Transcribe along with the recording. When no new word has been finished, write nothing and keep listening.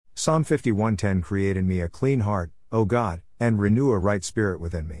Psalm 51:10 Create in me a clean heart, O God, and renew a right spirit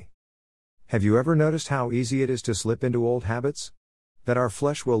within me. Have you ever noticed how easy it is to slip into old habits? That our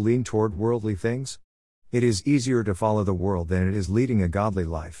flesh will lean toward worldly things? It is easier to follow the world than it is leading a godly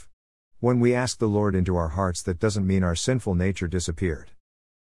life. When we ask the Lord into our hearts, that doesn't mean our sinful nature disappeared.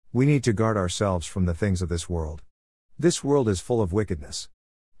 We need to guard ourselves from the things of this world. This world is full of wickedness.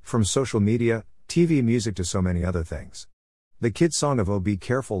 From social media, TV, music to so many other things. The kids' song of "Oh, be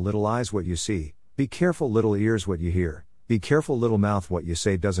careful little eyes what you see, be careful little ears what you hear, be careful little mouth what you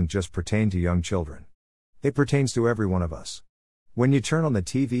say" doesn't just pertain to young children. It pertains to every one of us. When you turn on the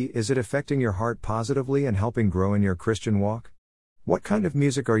TV, is it affecting your heart positively and helping grow in your Christian walk? What kind of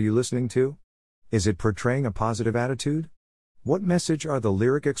music are you listening to? Is it portraying a positive attitude? What message are the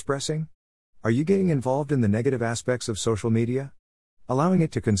lyrics expressing? Are you getting involved in the negative aspects of social media? Allowing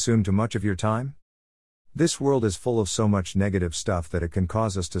it to consume too much of your time? This world is full of so much negative stuff that it can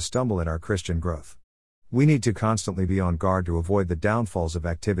cause us to stumble in our Christian growth. We need to constantly be on guard to avoid the downfalls of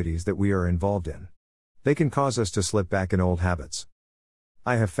activities that we are involved in. They can cause us to slip back in old habits.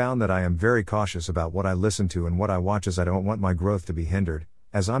 I have found that I am very cautious about what I listen to and what I watch, as I don't want my growth to be hindered,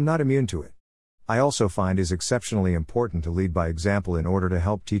 as I'm not immune to it. I also find it is exceptionally important to lead by example in order to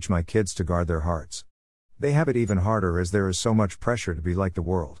help teach my kids to guard their hearts. They have it even harder as there is so much pressure to be like the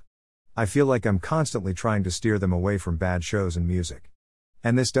world. I feel like I'm constantly trying to steer them away from bad shows and music.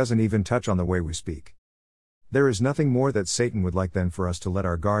 And this doesn't even touch on the way we speak. There is nothing more that Satan would like than for us to let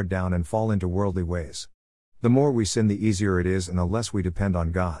our guard down and fall into worldly ways. The more we sin, the easier it is, and the less we depend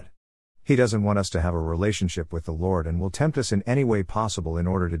on God. He doesn't want us to have a relationship with the Lord and will tempt us in any way possible in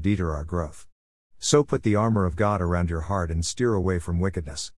order to deter our growth. So put the armor of God around your heart and steer away from wickedness.